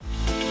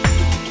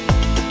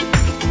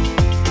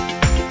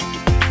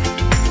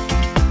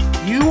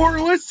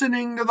You're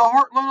listening to the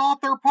Heartland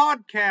Author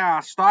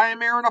Podcast. I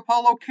am Aaron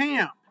Apollo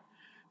Camp.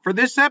 For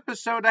this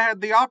episode, I had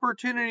the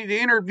opportunity to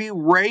interview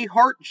Ray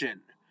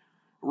Hartjen.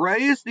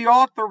 Ray is the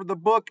author of the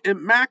book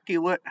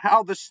Immaculate,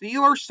 How the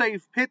Steelers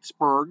Saved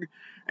Pittsburgh,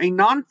 a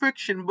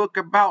nonfiction book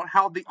about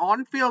how the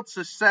on-field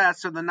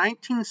success of the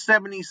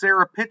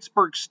 1970s-era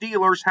Pittsburgh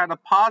Steelers had a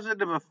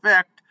positive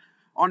effect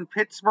on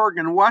Pittsburgh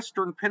and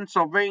western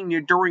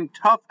Pennsylvania during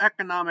tough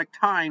economic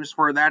times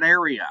for that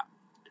area.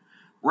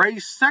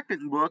 Ray's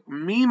second book,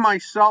 Me,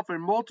 Myself,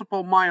 and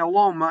Multiple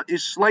Myeloma,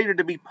 is slated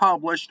to be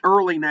published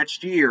early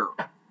next year.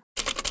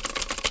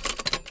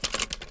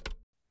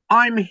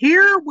 I'm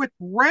here with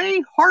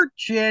Ray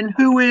Hartjen,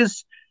 who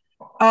is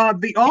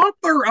the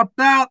author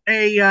about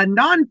a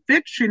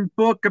nonfiction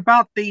book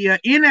about the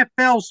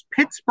NFL's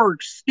Pittsburgh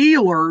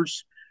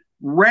Steelers.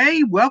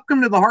 Ray,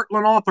 welcome to the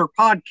Heartland Author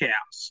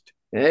Podcast.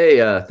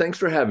 Hey, thanks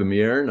for having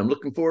me, Aaron. I'm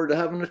looking forward to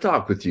having a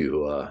talk with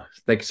you.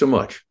 Thank you so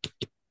much.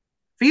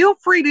 Feel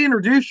free to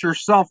introduce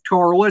yourself to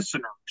our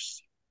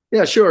listeners.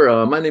 Yeah,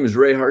 sure. My name is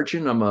Ray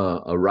Hartjen. I'm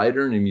a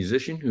writer and a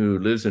musician who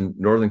lives in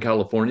Northern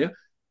California,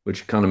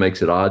 which kind of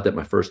makes it odd that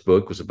my first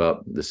book was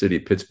about the city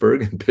of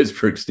Pittsburgh and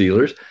Pittsburgh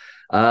Steelers.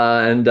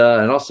 And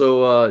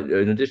also,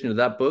 in addition to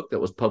that book that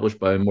was published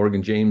by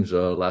Morgan James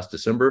last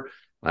December,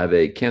 I have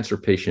a cancer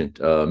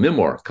patient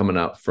memoir coming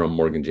out from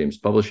Morgan James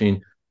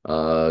Publishing,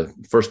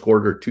 first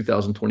quarter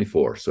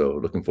 2024. So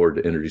looking forward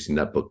to introducing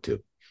that book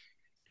too.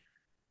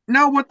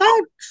 Now,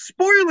 without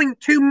spoiling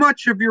too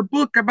much of your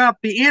book about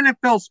the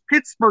NFL's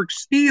Pittsburgh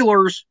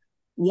Steelers,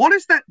 what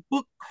is that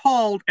book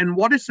called and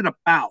what is it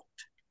about?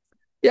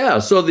 Yeah,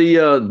 so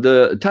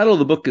the title of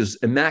the book is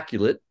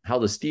Immaculate, How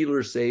the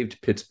Steelers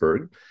Saved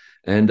Pittsburgh.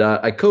 And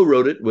I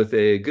co-wrote it with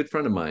a good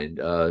friend of mine,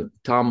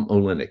 Tom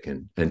Olenek.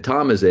 And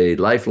Tom is a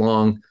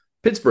lifelong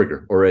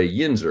Pittsburgher, or a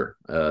Yinzer,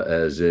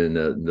 as in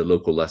the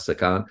local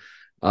lexicon.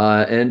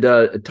 And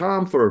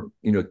Tom, for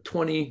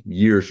 20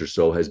 years or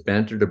so, has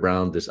bantered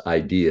around this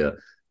idea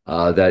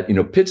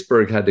that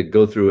Pittsburgh had to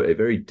go through a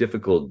very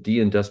difficult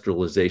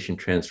deindustrialization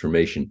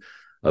transformation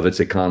of its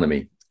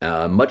economy,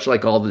 much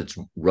like all of its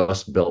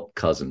Rust Belt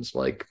cousins,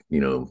 like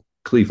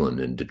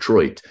Cleveland and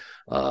Detroit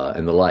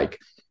and the like.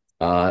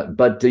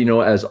 But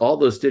as all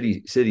those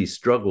cities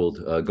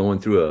struggled going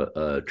through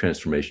a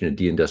transformation, a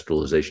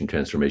deindustrialization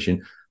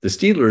transformation,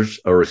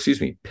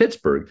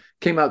 Pittsburgh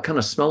came out kind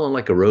of smelling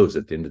like a rose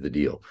at the end of the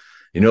deal.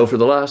 For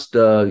the last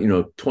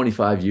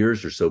 25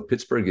 years or so,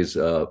 Pittsburgh is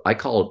I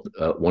call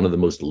it one of the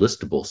most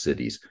listable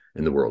cities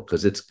in the world,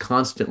 because it's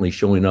constantly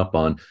showing up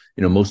on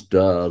most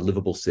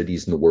livable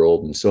cities in the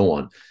world and so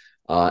on.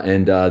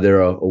 And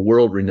there are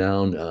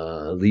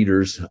world-renowned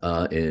leaders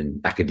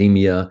in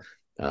academia,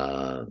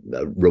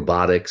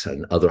 robotics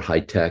and other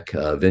high-tech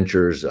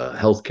ventures,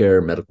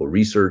 healthcare, medical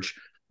research,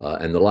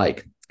 and the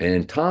like.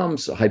 And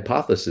Tom's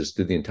hypothesis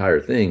through the entire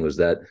thing was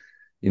that,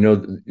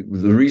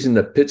 the reason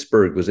that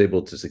Pittsburgh was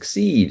able to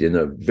succeed in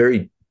a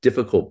very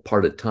difficult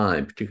part of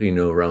time, particularly,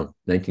 around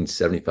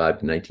 1975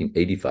 to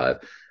 1985,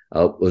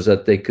 was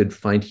that they could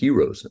find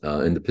heroes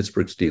in the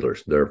Pittsburgh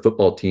Steelers. They're a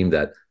football team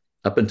that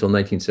up until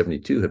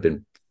 1972 had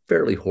been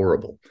fairly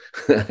horrible,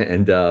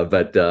 and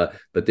but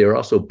they were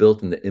also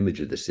built in the image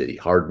of the city,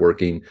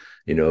 hardworking,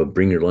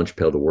 bring your lunch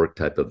pail to work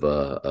type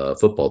of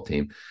football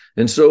team.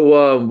 And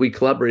so we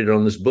collaborated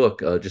on this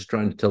book, just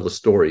trying to tell the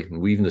story,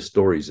 weaving the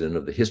stories in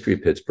of the history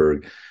of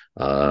Pittsburgh,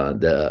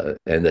 and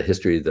the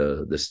history of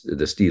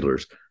the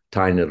Steelers,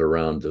 tying it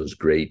around those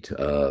great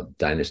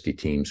dynasty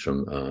teams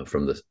from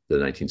the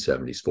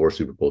 1970s, 4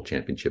 Super Bowl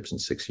championships in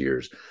 6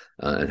 years,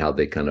 and how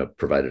they kind of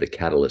provided a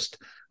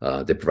catalyst.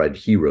 They provided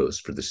heroes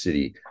for the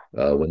city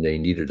when they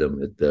needed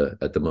them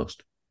at the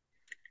most.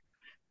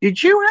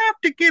 Did you have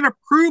to get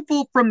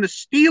approval from the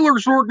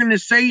Steelers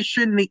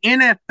organization, the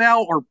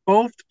NFL, or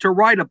both to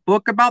write a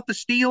book about the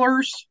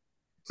Steelers?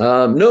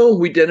 No,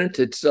 we didn't.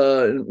 It's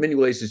in many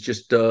ways, it's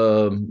just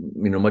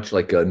much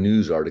like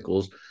news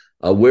articles.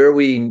 Where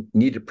we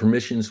needed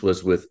permissions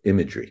was with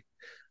imagery,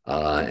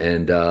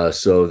 and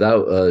so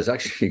that was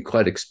actually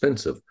quite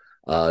expensive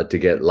to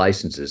get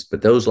licenses.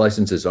 But those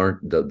licenses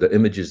aren't the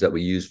images that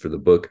we use for the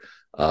book.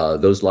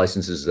 Those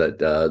licenses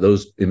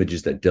those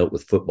images that dealt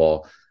with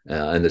football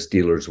and the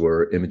Steelers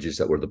were images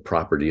that were the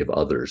property of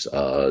others.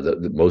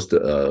 Most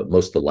of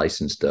the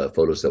licensed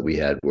photos that we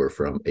had were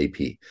from AP,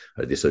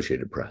 the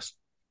Associated Press.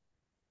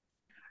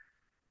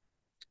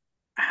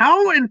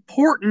 How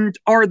important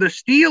are the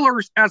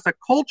Steelers as a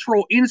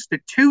cultural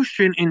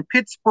institution in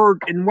Pittsburgh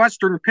and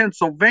western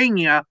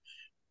Pennsylvania,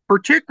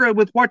 particularly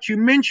with what you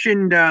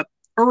mentioned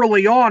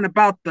early on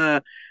about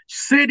the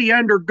city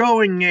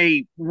undergoing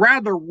a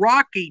rather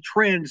rocky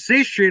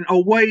transition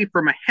away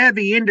from a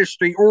heavy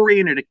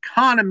industry-oriented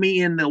economy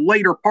in the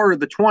later part of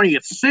the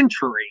 20th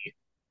century?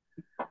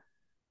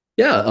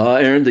 Yeah,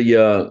 Aaron,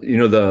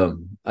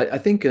 I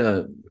think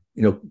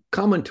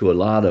common to a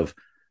lot of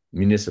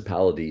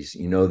municipalities,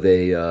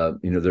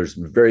 there's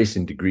various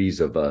degrees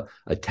of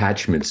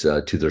attachments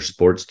to their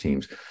sports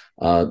teams.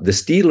 The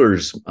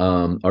Steelers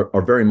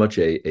are very much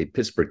a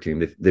Pittsburgh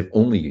team. They've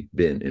only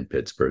been in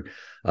Pittsburgh.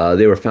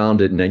 They were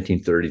founded in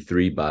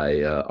 1933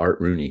 by Art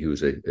Rooney, who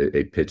was a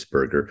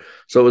Pittsburgher.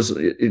 So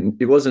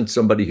it wasn't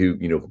somebody who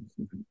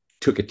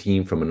took a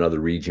team from another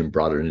region,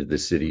 brought it into the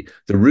city.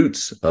 The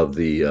roots of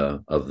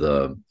the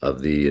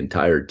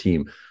entire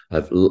team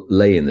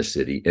lay in the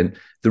city, and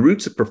the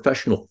roots of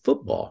professional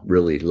football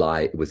really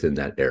lie within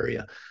that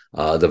area.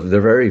 The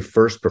very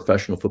first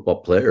professional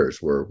football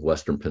players were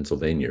Western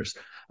Pennsylvanians.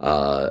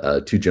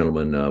 Two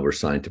gentlemen were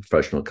signed to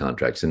professional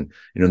contracts, and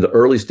in the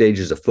early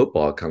stages of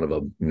football, kind of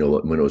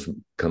when it was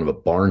kind of a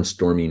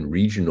barnstorming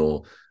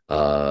regional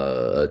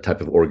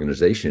type of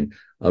organization,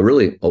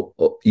 really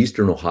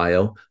Eastern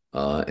Ohio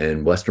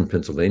and Western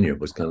Pennsylvania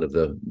was kind of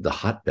the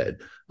hotbed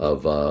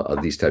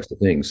of these types of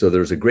things. So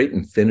there's a great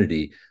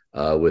affinity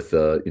with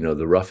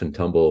the rough and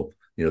tumble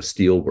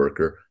steel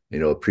worker,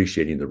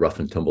 appreciating the rough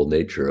and tumble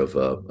nature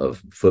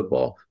of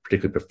football,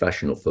 particularly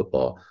professional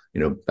football,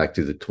 back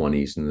to the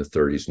 20s and the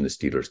 30s when the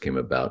Steelers came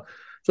about.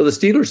 So the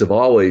Steelers have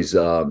always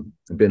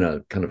been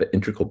a kind of an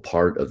integral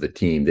part of the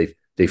team.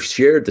 They've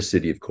shared the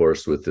city, of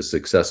course, with the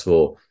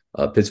successful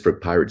Pittsburgh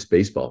Pirates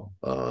baseball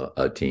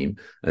team,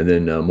 and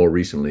then more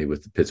recently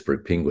with the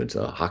Pittsburgh Penguins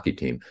hockey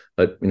team.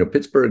 But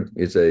Pittsburgh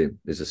is a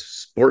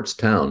sports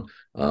town.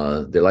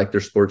 They like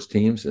their sports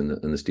teams, and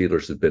the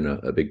Steelers have been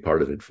a big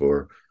part of it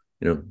for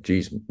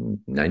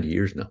 90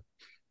 years now.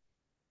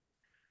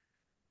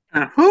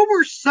 Who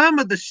were some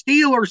of the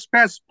Steelers'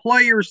 best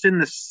players in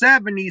the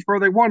 70s, where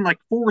they won like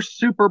 4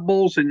 Super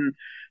Bowls in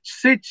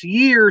 6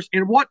 years,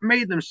 and what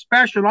made them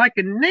special? I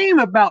can name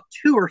about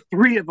 2 or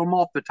 3 of them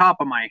off the top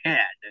of my head.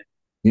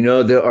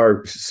 There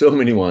are so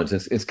many ones.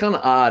 It's kind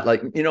of odd.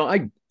 Like,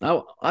 I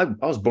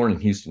was born in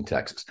Houston,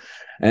 Texas,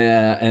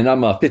 and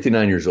I'm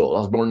 59 years old.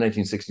 I was born in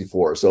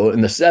 1964. So in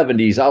the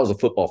 70s, I was a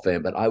football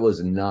fan, but I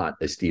was not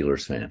a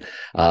Steelers fan.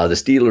 The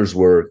Steelers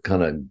were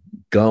kind of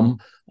gum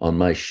on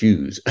my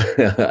shoes.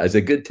 As a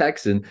good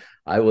Texan,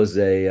 I was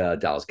a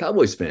Dallas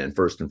Cowboys fan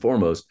first and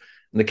foremost.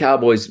 And the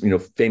Cowboys,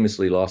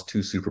 famously lost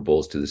 2 Super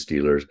Bowls to the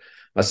Steelers.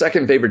 My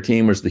second favorite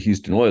team was the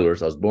Houston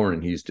Oilers. I was born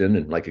in Houston,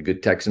 and like a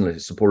good Texan, I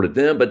supported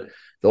them. But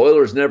the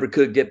Oilers never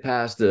could get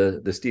past the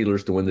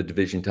Steelers to win the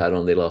division title,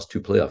 and they lost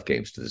 2 playoff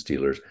games to the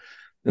Steelers.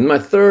 And my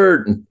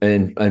third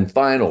and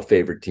final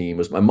favorite team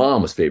was my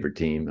mom's favorite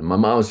team. And my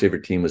mom's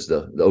favorite team was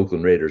the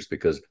Oakland Raiders,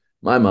 because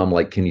my mom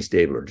liked Kenny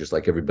Stabler, just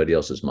like everybody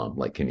else's mom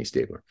liked Kenny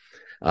Stabler.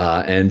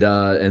 And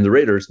the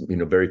Raiders,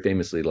 very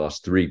famously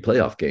lost 3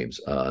 playoff games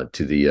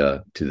to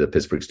the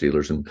Pittsburgh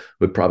Steelers, and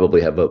would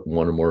probably have 1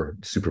 or more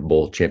Super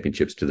Bowl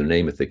championships to their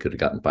name if they could have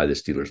gotten by the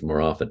Steelers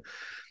more often.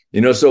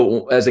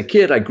 So as a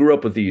kid, I grew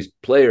up with these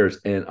players,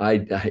 and I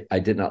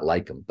did not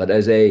like them. But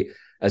as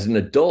an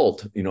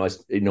adult,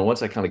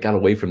 once I kind of got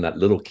away from that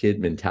little kid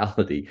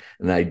mentality,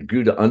 and I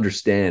grew to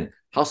understand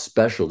how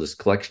special this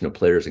collection of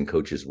players and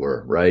coaches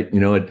were, right?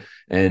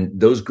 And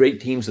those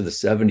great teams of the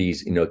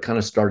 70s, kind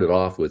of started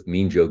off with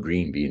Mean Joe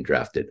Green being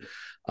drafted.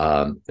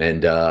 Going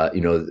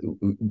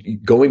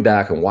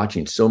back and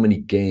watching so many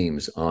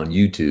games on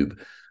YouTube,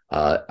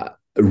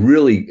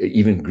 really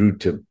even grew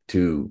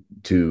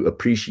to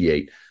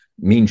appreciate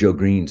Mean Joe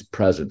Green's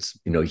presence.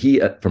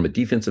 He, from a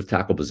defensive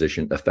tackle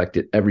position,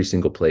 affected every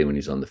single play when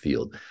he's on the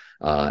field.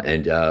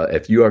 And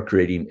if you are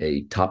creating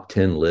a top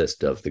 10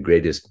 list of the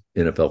greatest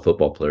NFL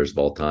football players of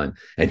all time,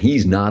 and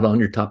he's not on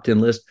your top 10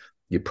 list,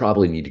 you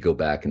probably need to go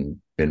back and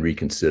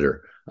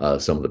reconsider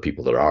some of the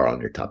people that are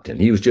on your top 10.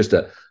 He was just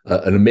an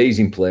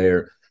amazing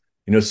player.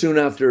 Soon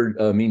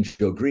after Mean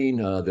Joe Green,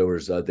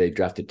 they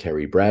drafted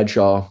Terry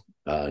Bradshaw.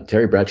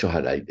 Terry Bradshaw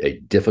had a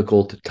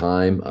difficult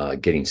time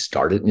getting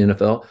started in the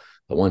NFL.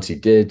 But once he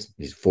did,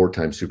 he's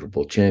 4-time Super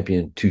Bowl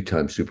champion,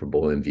 2-time Super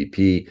Bowl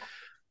MVP.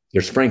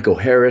 There's Franco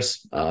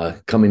Harris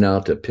coming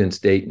out to Penn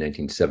State in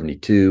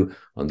 1972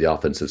 on the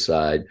offensive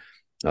side.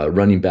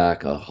 Running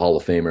back, a Hall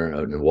of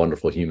Famer, a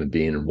wonderful human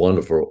being, and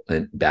wonderful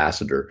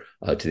ambassador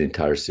to the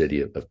entire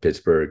city of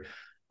Pittsburgh.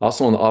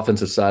 Also on the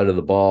offensive side of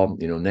the ball,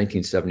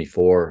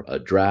 1974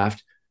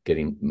 draft,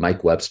 getting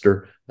Mike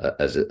Webster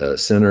as a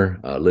center,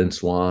 Lynn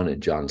Swann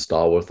and John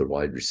Stallworth, the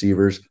wide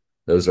receivers.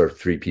 Those are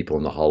 3 people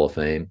in the Hall of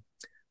Fame.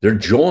 They're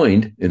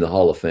joined in the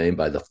Hall of Fame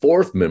by the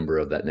 4th member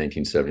of that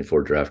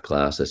 1974 draft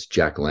class. That's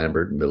Jack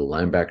Lambert, middle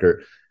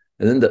linebacker.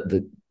 And then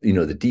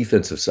the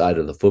defensive side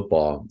of the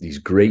football, these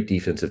great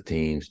defensive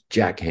teams,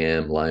 Jack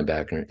Ham,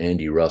 linebacker,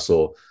 Andy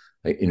Russell.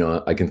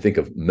 I can think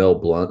of Mel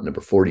Blount, number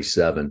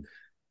 47.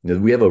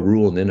 We have a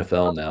rule in the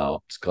NFL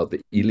now. It's called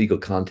the illegal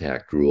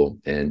contact rule,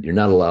 and you're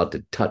not allowed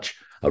to touch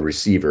a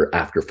receiver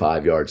after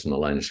 5 yards in the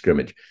line of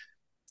scrimmage.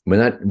 When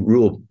that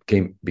rule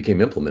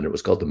became implemented, it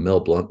was called the Mel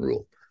Blount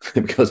rule.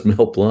 Because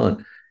Mel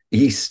Blount,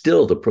 he's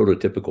still the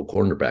prototypical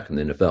cornerback in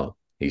the NFL.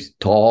 He's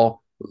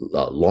tall,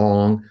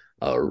 long,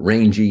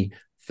 rangy,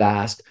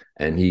 fast,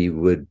 and he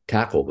would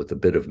tackle with a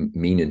bit of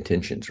mean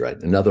intentions,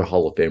 right? Another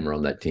Hall of Famer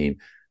on that team.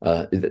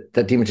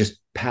 That team was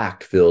just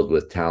packed filled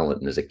with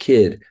talent. And as a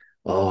kid,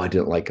 I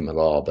didn't like him at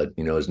all. But,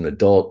 as an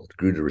adult,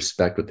 grew to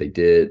respect what they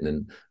did. And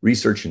then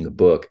researching the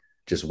book,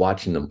 just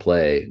watching them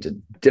play. It's a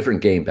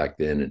different game back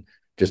then, and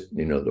just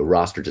the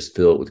roster just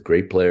filled with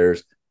great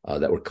players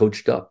that were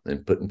coached up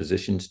and put in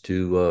positions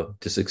to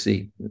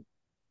succeed.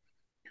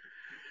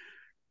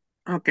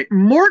 Okay,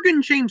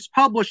 Morgan James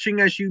Publishing,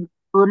 as you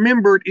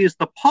remembered, is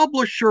the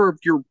publisher of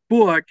your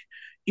book.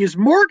 Is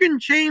Morgan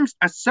James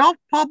a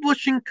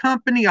self-publishing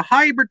company, a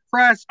hybrid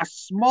press, a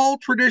small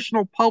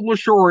traditional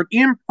publisher, or an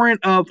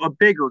imprint of a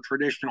bigger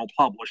traditional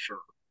publisher?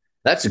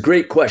 That's a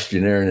great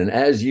question, Aaron. And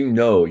as you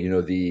know,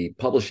 the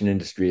publishing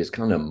industry has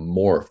kind of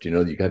morphed.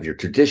 You have your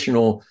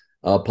traditional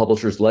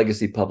publishers,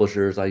 legacy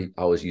publishers. I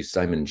always use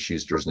Simon &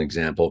 Schuster as an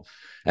example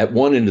at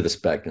one end of the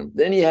spectrum.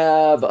 Then you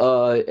have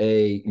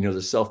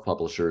the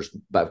self-publishers,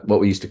 what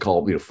we used to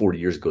call 40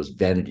 years ago is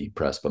vanity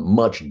press, but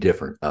much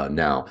different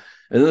now.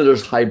 And then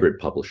there's hybrid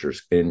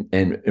publishers. And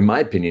in my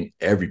opinion,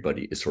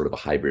 everybody is sort of a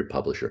hybrid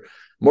publisher.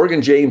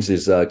 Morgan James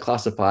is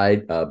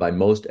classified by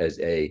most as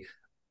a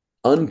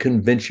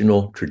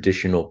unconventional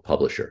traditional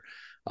publisher.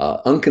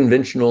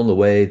 Unconventional in the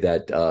way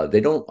that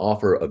they don't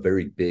offer a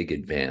very big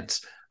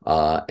advance.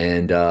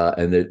 And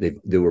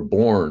they were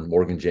born,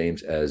 Morgan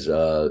James, as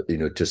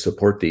to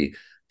support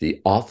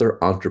the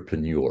author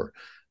entrepreneur.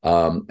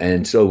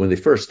 And so when they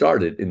first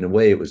started, in a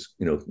way, it was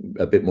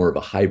a bit more of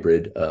a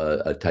hybrid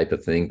type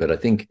of thing. But I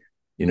think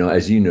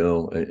as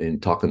in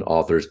talking to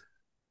authors,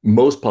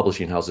 most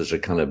publishing houses are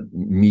kind of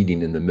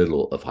meeting in the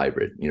middle of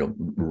hybrid.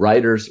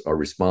 Writers are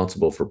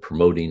responsible for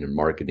promoting and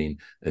marketing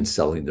and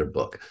selling their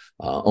book.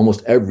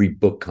 Almost every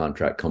book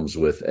contract comes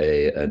with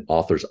an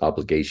author's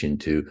obligation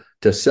to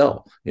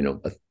sell,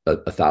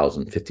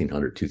 1,000,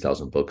 1,500,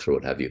 2,000 books or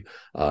what have you.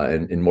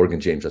 And Morgan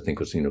James, I think,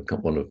 was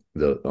one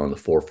of on the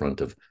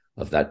forefront of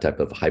that type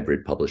of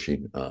hybrid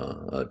publishing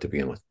to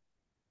begin with.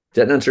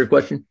 Does that answer your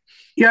question?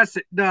 Yes,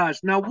 it does.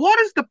 Now, what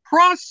is the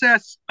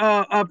process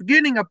of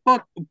getting a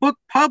book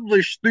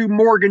published through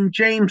Morgan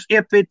James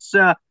if that's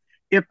a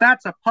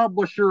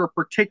publisher a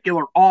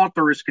particular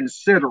author is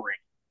considering?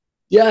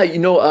 Yeah,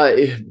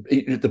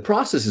 the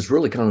process is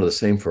really kind of the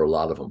same for a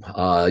lot of them.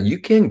 You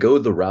can go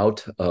the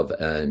route of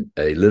a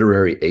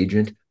literary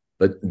agent,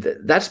 but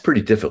that's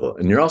pretty difficult.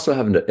 And you're also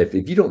having to, if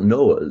you don't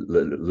know a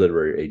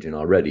literary agent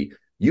already,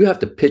 you have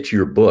to pitch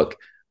your book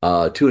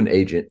to an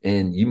agent,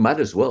 and you might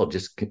as well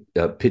just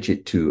pitch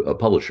it to a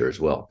publisher as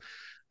well.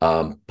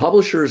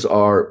 Publishers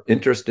are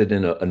interested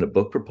in a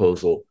book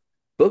proposal.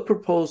 Book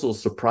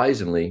proposals,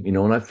 surprisingly,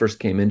 when I first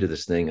came into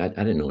this thing, I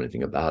didn't know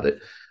anything about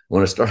it.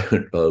 When I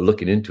started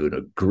looking into it,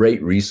 a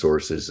great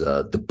resource is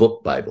the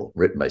Book Bible,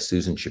 written by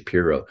Susan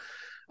Shapiro.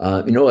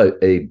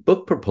 A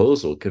book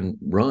proposal can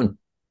run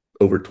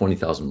over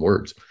 20,000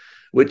 words,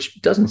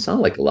 which doesn't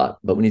sound like a lot.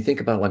 But when you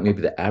think about like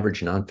maybe the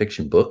average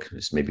nonfiction book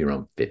is maybe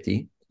around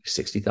 50,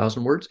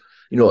 60,000 words,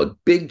 a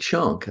big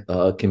chunk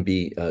can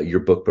be your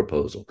book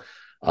proposal.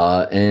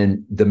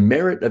 And the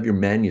merit of your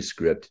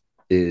manuscript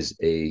is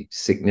a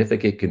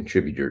significant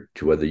contributor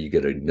to whether you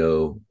get a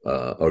no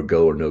or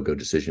go or no-go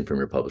decision from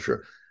your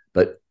publisher.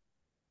 But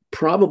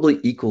probably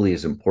equally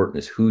as important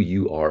is who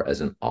you are as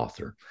an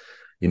author.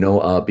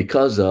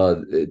 Because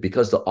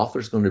the author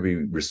is going to be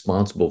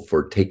responsible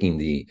for taking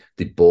the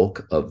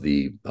bulk of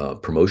the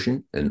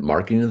promotion and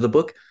marketing of the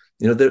book.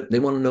 They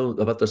want to know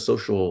about the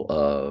social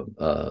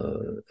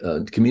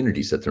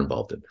communities that they're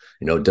involved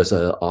in. Does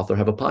an author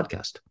have a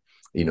podcast?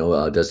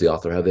 Does the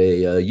author have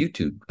a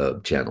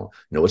YouTube channel?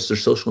 What's their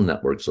social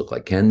networks look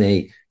like? Can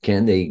they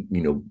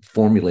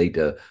formulate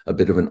a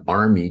bit of an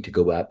army to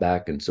go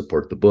back and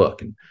support the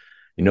book? And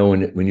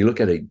when you look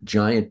at a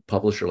giant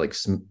publisher like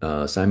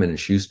Simon &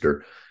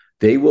 Schuster,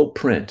 they will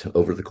print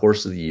over the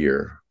course of the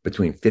year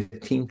between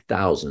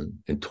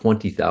 15,000 and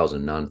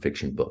 20,000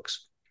 nonfiction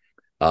books.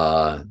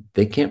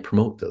 They can't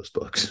promote those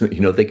books.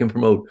 They can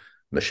promote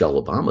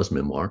Michelle Obama's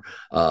memoir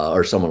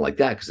or someone like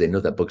that because they know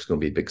that book's going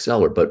to be a big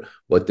seller. But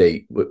what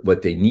they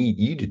need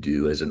you to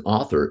do as an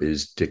author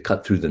is to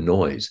cut through the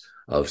noise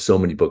of so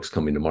many books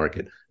coming to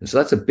market. And so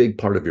that's a big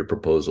part of your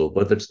proposal,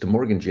 whether it's to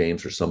Morgan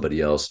James or somebody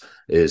else,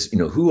 is,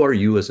 who are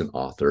you as an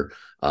author?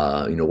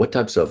 What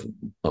types of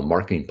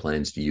marketing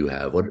plans do you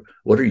have? What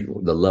are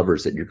the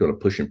levers that you're going to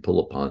push and pull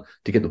upon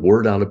to get the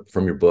word out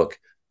from your book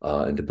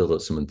and to build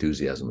up some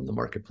enthusiasm in the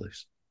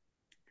marketplace?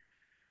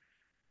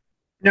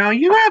 Now,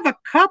 you have a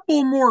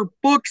couple more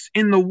books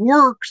in the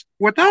works.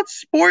 Without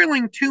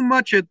spoiling too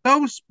much of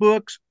those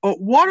books,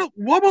 what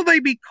will they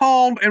be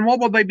called and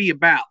what will they be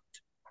about?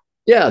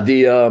 Yeah,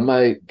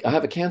 I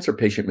have a cancer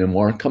patient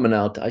memoir coming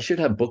out. I should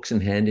have books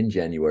in hand in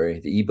January.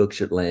 The ebook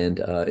should land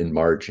in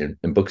March, and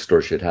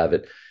bookstores should have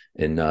it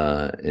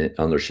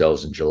on their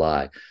shelves in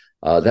July.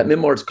 That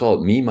memoir is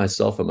called Me,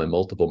 Myself, and My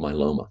Multiple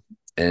Myeloma.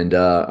 And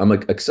I'm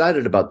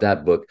excited about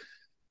that book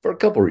for a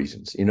couple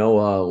reasons.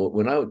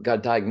 When I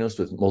got diagnosed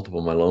with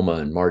multiple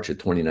myeloma in March of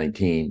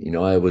 2019,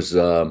 I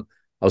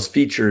was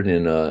featured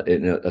in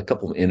a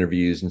couple of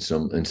interviews and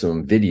some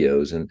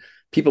videos, and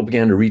people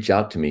began to reach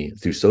out to me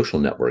through social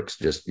networks,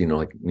 just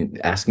like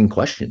asking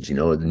questions.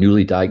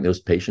 Newly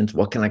diagnosed patients,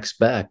 what can I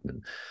expect,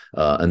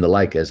 and the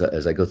like as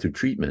I go through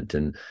treatment.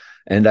 And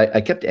And I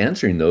kept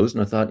answering those,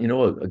 and I thought,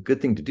 a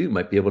good thing to do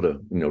might be able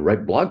to,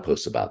 write blog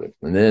posts about it.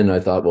 And then I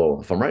thought,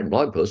 well, if I'm writing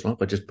blog posts, why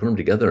don't I just put them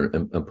together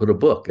and put a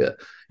book?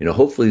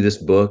 Hopefully this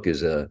book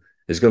is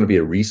going to be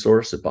a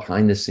resource, a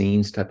behind the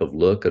scenes type of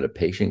look at a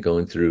patient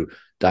going through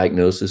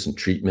diagnosis and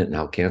treatment and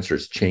how cancer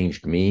has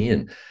changed me.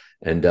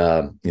 And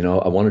I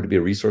wanted to be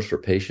a resource for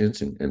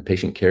patients and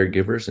patient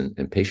caregivers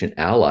and patient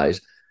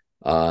allies.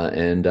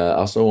 And I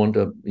also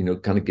wanted to,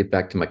 kind of get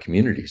back to my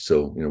community.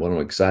 So, what I'm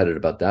excited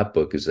about that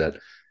book is that,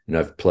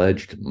 I've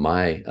pledged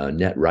my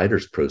net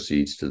writers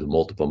proceeds to the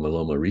Multiple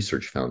Myeloma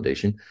Research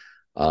Foundation.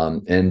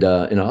 And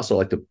I also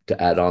like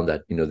to add on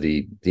that,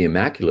 the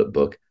Immaculate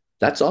book,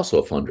 that's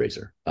also a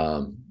fundraiser.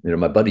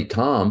 My buddy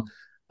Tom,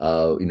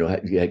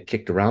 had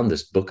kicked around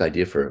this book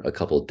idea for a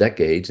couple of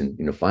decades.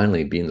 And,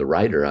 finally being the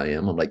writer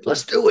I'm like,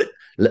 let's do it.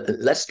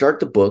 Let's start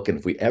the book.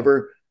 And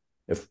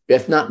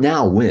if not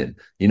now, when,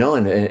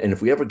 and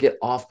if we ever get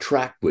off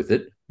track with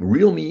it,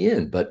 reel me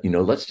in, but,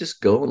 let's just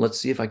go and let's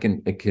see if I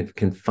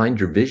can find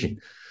your vision,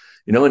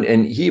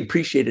 and he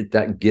appreciated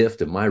that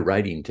gift of my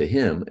writing to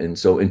him. And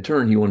so in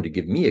turn, he wanted to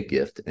give me a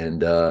gift.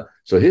 And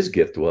so his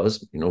gift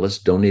was, let's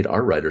donate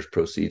our writers'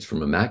 proceeds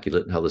from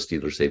Immaculate and How the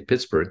Steelers Saved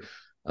Pittsburgh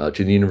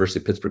to the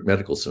University of Pittsburgh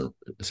Medical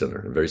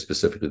Center, and very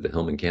specifically the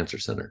Hillman Cancer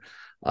Center.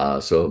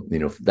 So,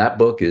 that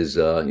book is,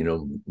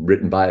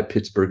 written by a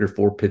Pittsburgher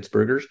for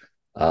Pittsburghers.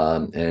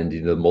 And,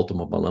 the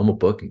Multiple Myeloma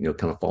book,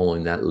 kind of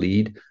following that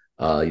lead.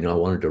 I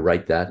wanted to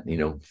write that,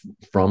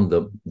 from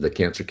the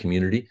cancer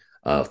community,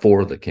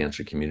 for the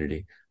cancer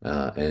community,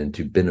 and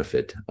to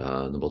benefit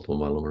the Multiple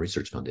Myeloma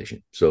Research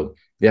Foundation. So,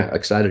 yeah,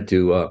 excited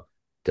to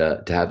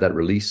have that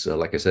release,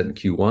 like I said, in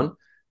Q1.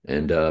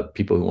 And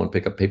people who want to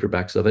pick up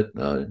paperbacks of it,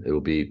 it'll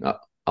be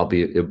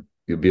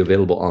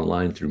available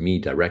online through me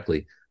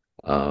directly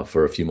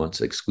for a few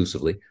months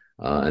exclusively,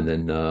 and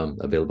then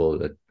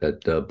available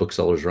at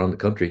booksellers around the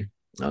country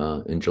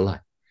in July.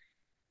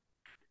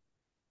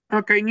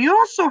 Okay, and you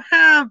also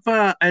have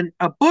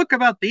a book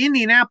about the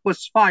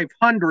Indianapolis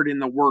 500 in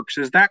the works.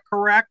 Is that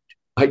correct?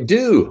 I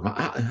do.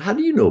 How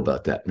do you know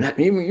about that?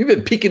 You've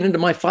been peeking into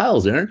my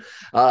files, Aaron.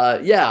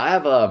 Yeah, I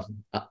have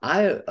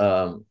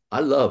I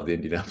love the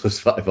Indianapolis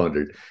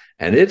 500,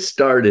 and it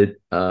started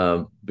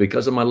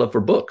because of my love for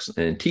books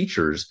and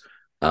teachers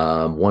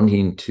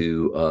wanting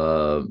to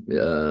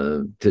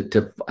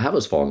have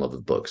us fall in love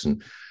with books.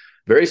 And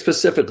very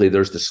specifically,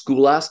 there's the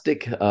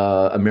Scholastic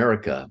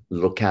America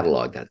little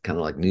catalog, that kind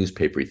of like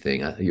newspapery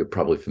thing. You're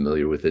probably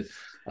familiar with it,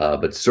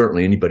 but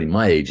certainly anybody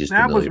my age is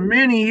familiar. That was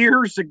many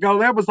years ago.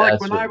 That was like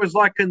when I was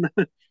like in the,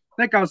 I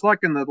think I was like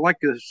in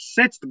the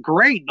sixth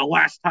grade the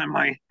last time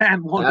I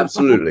had one.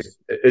 Absolutely,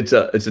 it's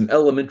an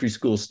elementary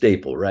school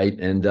staple, right?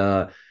 And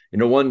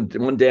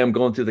one day I'm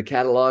going through the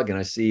catalog and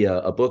I see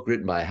a book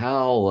written by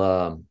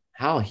Hal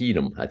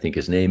Heedham, I think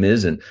his name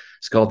is, and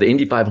it's called The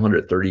Indy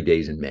 500 30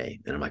 Days in May.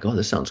 And I'm like, oh,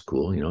 this sounds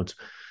cool. It's,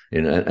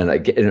 and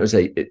it was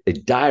a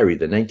diary,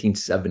 the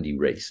 1970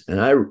 race.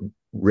 And I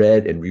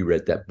read and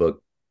reread that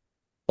book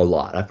a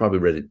lot. I've probably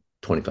read it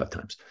 25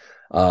 times.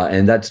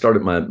 And that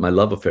started my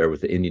love affair with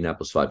the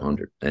Indianapolis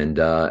 500. And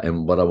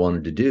what I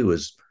wanted to do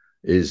is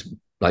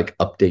like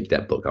update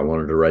that book. I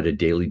wanted to write a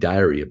daily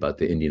diary about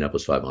the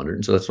Indianapolis 500.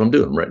 And so that's what I'm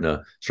doing. I'm writing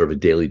a sort of a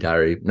daily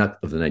diary, not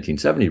of the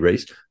 1970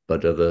 race,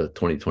 but of the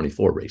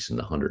 2024 race and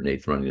the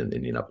 108th running in the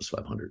Indianapolis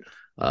 500.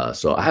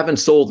 So I haven't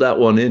sold that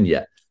one in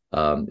yet.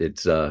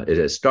 It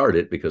has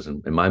started because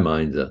in my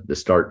mind, the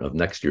start of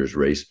next year's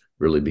race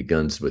really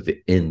begins with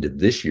the end of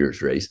this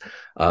year's race.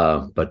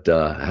 But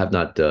I have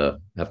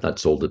not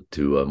sold it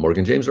to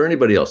Morgan James or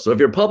anybody else. So if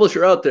you're a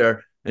publisher out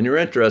there and you're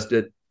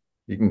interested,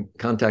 you can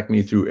contact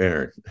me through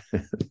Aaron.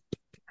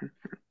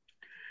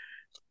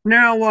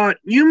 Now,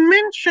 you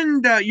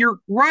mentioned you're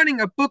writing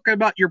a book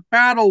about your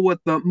battle with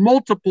the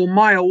multiple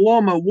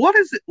myeloma. What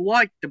is it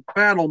like to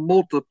battle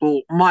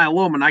multiple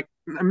myeloma? And I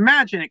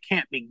imagine it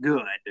can't be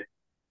good.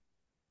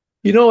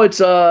 It's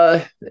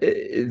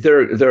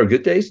there are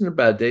good days and there are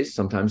bad days.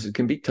 Sometimes it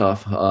can be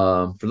tough.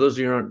 For those of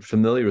you who aren't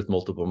familiar with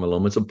multiple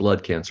myeloma, it's a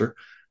blood cancer.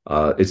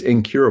 It's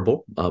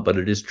incurable, but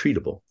it is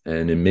treatable,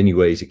 and in many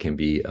ways it can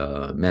be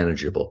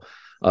manageable.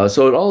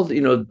 So it all,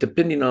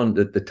 depending on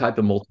the type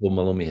of multiple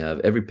myeloma you have,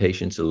 every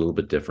patient's a little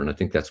bit different. I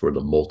think that's where the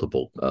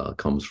multiple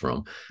comes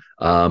from.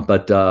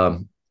 But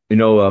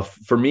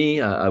for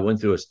me, I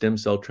went through a stem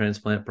cell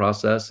transplant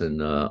process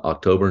in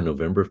October and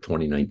November of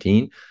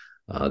 2019.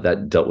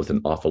 That dealt with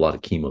an awful lot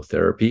of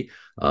chemotherapy.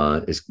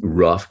 It's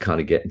rough kind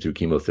of getting through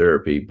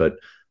chemotherapy, but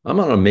I'm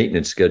on a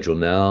maintenance schedule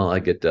now. I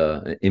get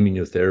an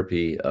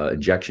immunotherapy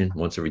injection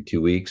once every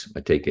 2 weeks.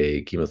 I take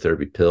a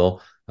chemotherapy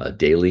pill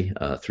daily,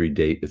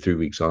 3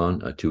 weeks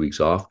on, 2 weeks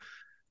off.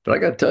 But I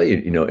got to tell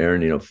you,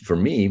 Aaron, for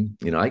me,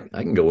 I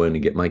can go in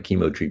and get my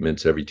chemo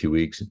treatments every 2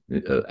 weeks,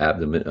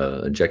 abdomen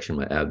injection,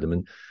 my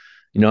abdomen.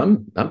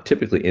 I'm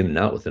typically in and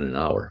out within an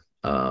hour.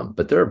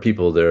 But there are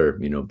people there,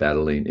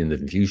 battling in the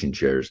infusion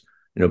chairs,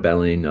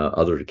 battling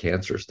other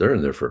cancers. They're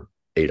in there for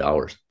 8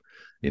 hours.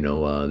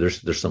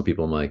 There's some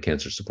people in my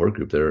cancer support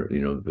group there,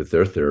 with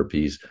their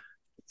therapies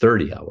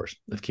 30 hours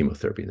of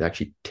chemotherapy. They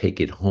actually take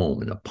it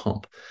home in a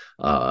pump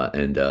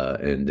and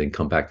then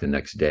come back the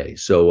next day.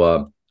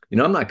 So,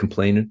 I'm not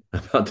complaining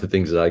about the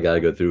things that I got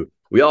to go through.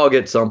 We all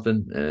get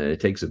something. It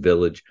takes a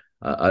village.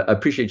 I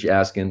appreciate you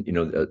asking.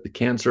 The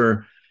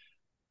cancer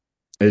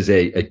is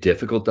a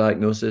difficult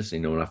diagnosis.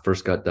 When I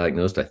first got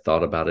diagnosed, I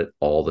thought about it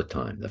all the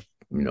time.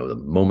 The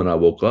moment I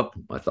woke up,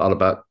 I thought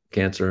about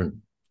cancer.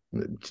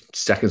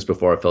 Seconds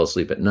before I fell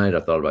asleep at night, I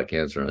thought about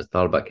cancer, and I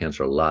thought about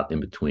cancer a lot in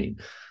between.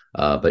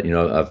 But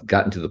I've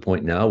gotten to the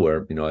point now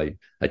where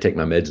I take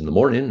my meds in the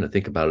morning and I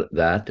think about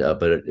that,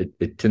 but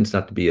it tends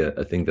not to be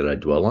a thing that I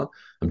dwell on.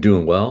 I'm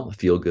doing well, I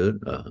feel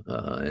good,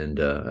 and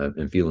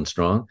I'm feeling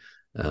strong.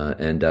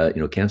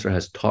 Cancer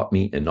has taught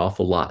me an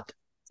awful lot.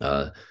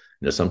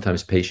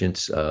 Sometimes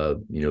patients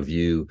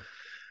view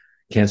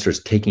cancer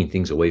is taking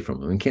things away from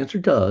them, and cancer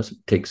does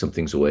take some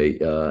things away,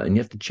 and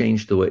you have to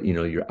change the way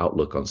your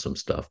outlook on some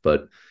stuff.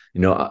 But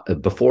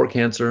before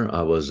cancer,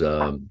 I was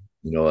a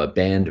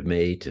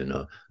bandmate and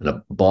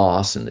a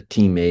boss and a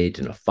teammate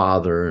and a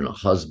father and a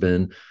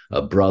husband,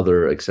 a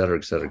brother, et cetera,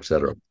 et cetera, et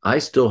cetera. I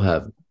still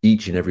have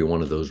each and every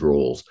one of those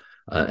roles,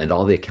 and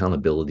all the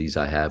accountabilities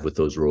I have with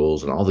those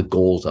roles and all the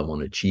goals I want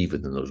to achieve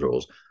within those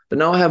roles. But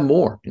now I have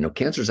more.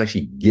 Cancer is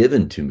actually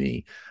given to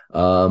me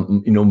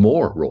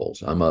more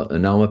roles. Now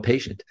I'm a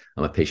patient.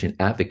 I'm a patient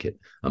advocate.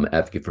 I'm an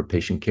advocate for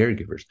patient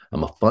caregivers.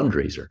 I'm a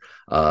fundraiser.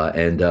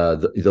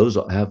 Those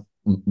have,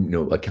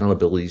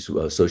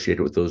 accountabilities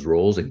associated with those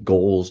roles and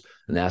goals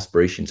and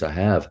aspirations I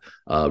have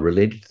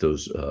related to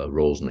those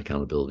roles and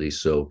accountabilities.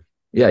 So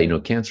yeah,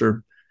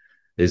 cancer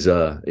is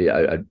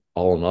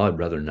all in all, I'd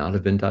rather not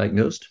have been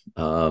diagnosed,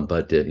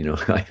 but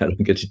I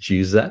don't get to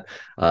choose that.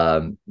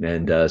 How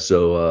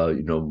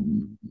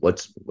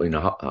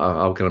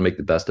can I make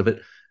the best of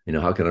it?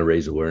 How can I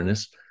raise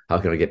awareness? How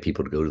can I get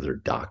people to go to their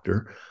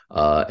doctor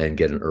and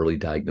get an early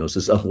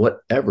diagnosis of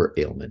whatever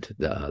ailment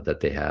that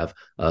they have,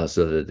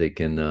 so that they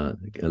can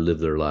live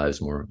their lives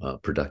more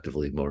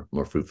productively,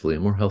 more fruitfully,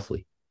 and more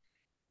healthily?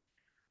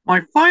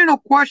 My final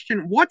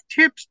question, what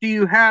tips do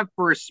you have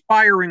for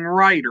aspiring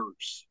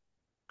writers?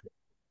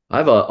 I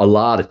have a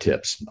lot of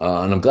tips,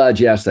 and I'm glad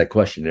you asked that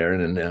question,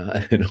 Aaron, and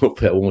I hope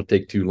that won't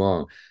take too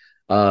long.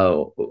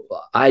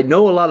 I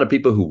know a lot of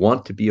people who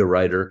want to be a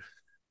writer,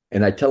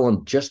 and I tell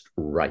them just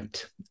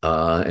write.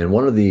 And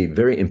one of the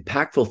very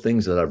impactful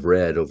things that I've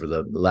read over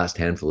the last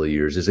handful of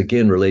years is,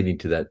 again, relating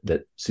to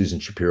that Susan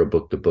Shapiro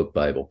book, The Book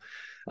Bible.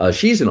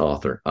 She's an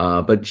author,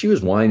 but she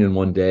was whining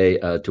one day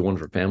to one of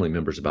her family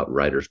members about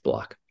writer's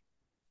block.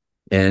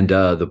 And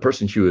the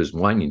person she was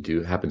whining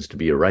to happens to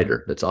be a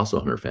writer that's also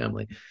in her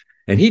family.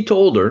 And he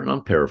told her, and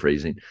I'm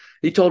paraphrasing,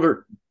 he told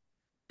her,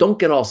 don't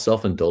get all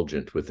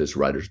self-indulgent with this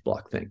writer's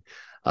block thing,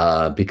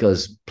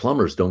 because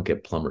plumbers don't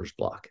get plumber's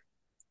block.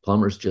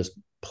 Plumbers just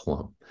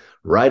plumb.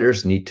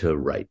 Writers need to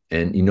write.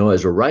 And,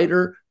 as a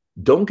writer,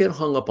 don't get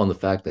hung up on the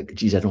fact that,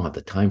 geez, I don't have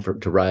the time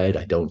to write.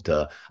 I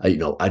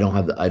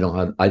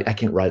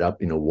can't write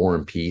up, War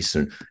and Peace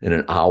in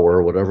an hour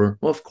or whatever.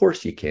 Well, of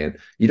course you can.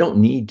 You don't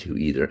need to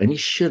either. And you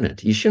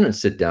shouldn't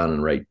sit down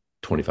and write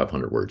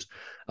 2,500 words.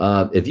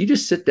 If you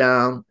just sit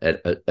down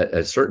at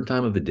a certain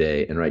time of the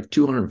day and write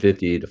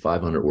 250 to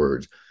 500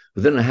 words,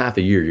 within a half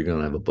a year, you're going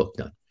to have a book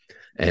done.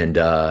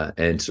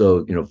 And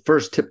so,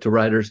 first tip to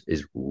writers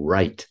is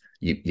write.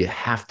 You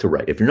have to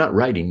write. If you're not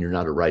writing, you're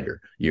not a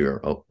writer. You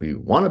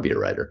want to be a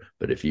writer,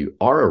 but if you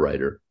are a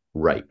writer,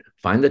 write.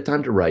 Find the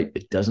time to write.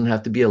 It doesn't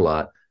have to be a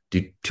lot.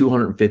 Do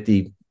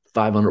 250,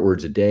 500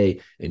 words a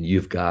day, and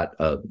you've got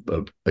a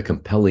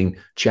compelling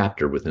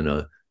chapter within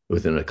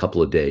a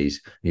couple of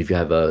days. If you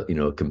have a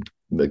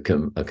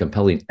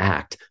compelling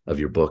act of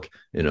your book,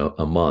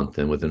 a month,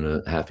 and within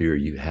a half year,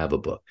 you have a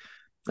book.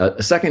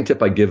 A second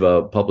tip I give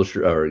a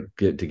publisher or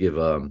to give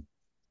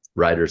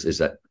writers is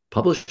that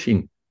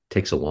publishing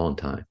takes a long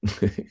time.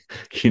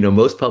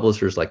 Most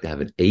publishers like to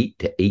have an 8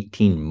 to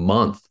 18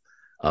 month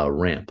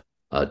ramp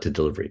to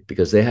delivery,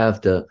 because they have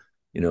to,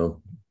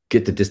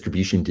 get the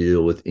distribution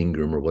deal with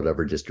Ingram or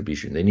whatever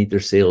distribution. They need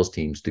their sales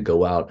teams to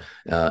go out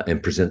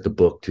and present the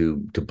book to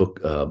book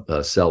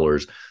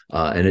sellers,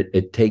 and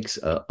it takes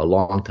a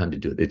long time to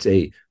do it.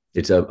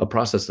 It's a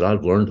process that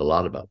I've learned a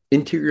lot about.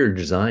 Interior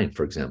design,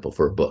 for example,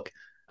 for a book.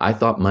 I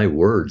thought my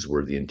words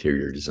were the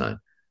interior design.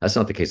 That's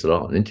not the case at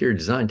all. An interior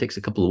design takes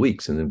a couple of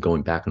weeks, and then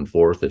going back and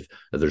forth, if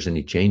there's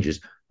any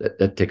changes,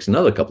 that takes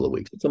another couple of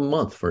weeks. It's a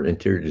month for an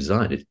interior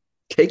design. It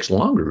takes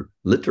longer,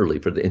 literally,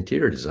 for the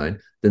interior design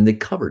than the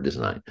cover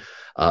design.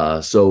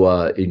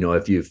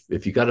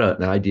 If you got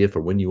an idea for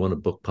when you want a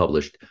book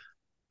published,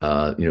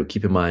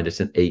 keep in mind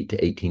it's an 8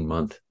 to 18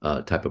 month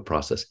type of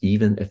process,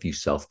 even if you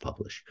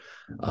self-publish.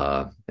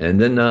 And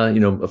then,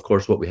 of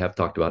course, what we have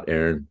talked about,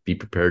 Aaron, be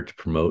prepared to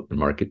promote and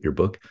market your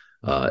book.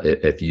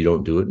 If you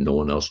don't do it, no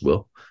one else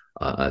will.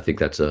 I think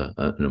that's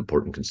an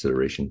important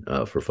consideration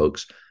for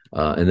folks.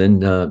 And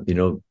then,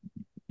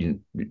 you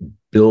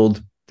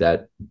build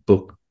that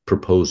book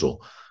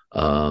proposal,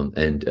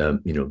 and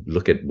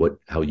look at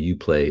how you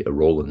play a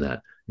role in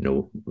that.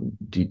 do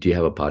you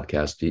have a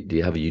podcast? Do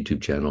you have a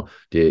YouTube channel?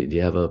 Do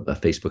you have a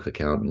Facebook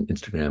account and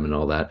Instagram and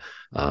all that?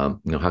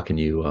 How can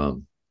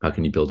you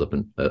build up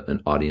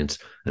an audience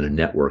and a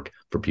network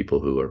for people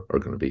who are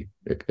going to be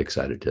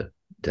excited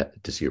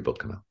to see your book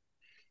come out?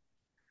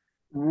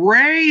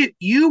 Ray,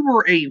 you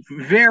were a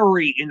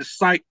very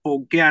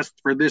insightful guest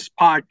for this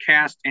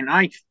podcast, and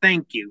I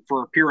thank you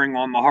for appearing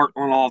on the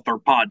Heartland Author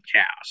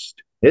podcast.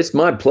 It's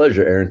my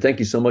pleasure, Aaron. Thank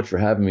you so much for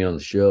having me on the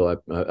show. I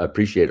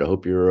appreciate it. I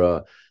hope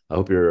your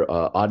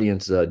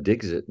audience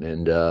digs it,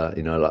 and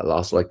I'd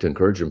also like to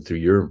encourage them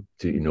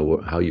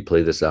how you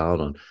play this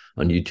out on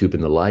YouTube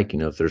and the like.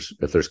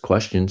 If there's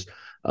questions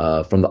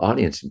from the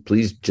audience,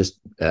 please just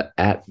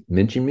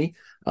mention me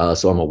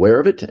so I'm aware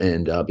of it,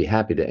 and I'll be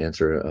happy to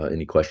answer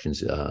any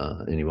questions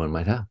anyone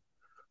might have.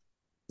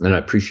 And I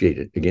appreciate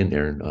it again,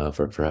 Aaron,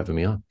 for having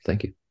me on.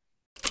 Thank you.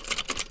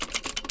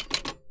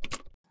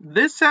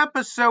 This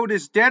episode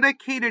is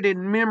dedicated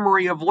in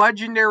memory of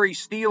legendary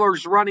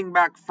Steelers running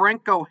back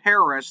Franco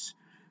Harris,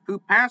 who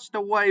passed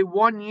away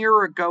 1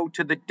 year ago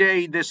to the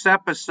day this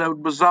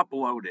episode was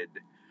uploaded.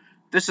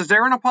 This is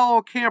Aaron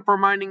Apollo Camp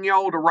reminding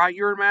y'all to write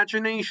your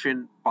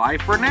imagination. Bye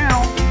for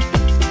now.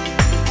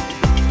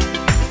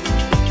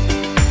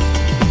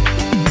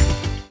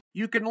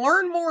 You can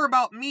learn more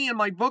about me and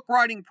my book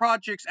writing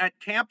projects at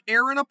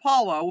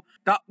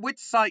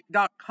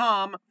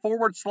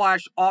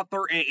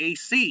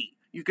campaaronapollo.wixsite.com/authoraac.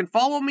 You can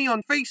follow me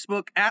on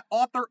Facebook at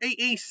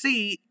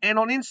AuthorAAC and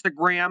on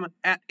Instagram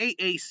at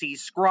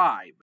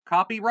AACScribe.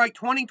 Copyright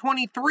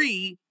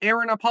 2023,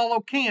 Aaron Apollo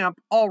Camp,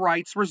 all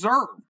rights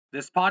reserved.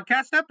 This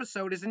podcast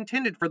episode is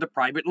intended for the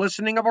private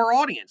listening of our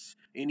audience.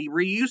 Any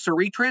reuse or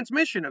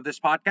retransmission of this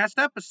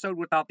podcast episode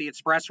without the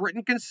express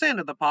written consent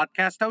of the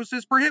podcast host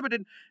is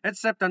prohibited,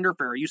 except under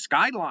fair use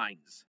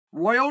guidelines.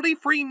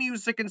 Royalty-free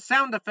music and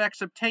sound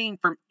effects obtained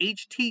from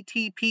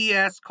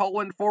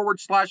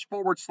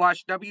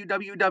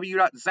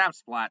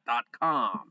https://www.zapsplat.com.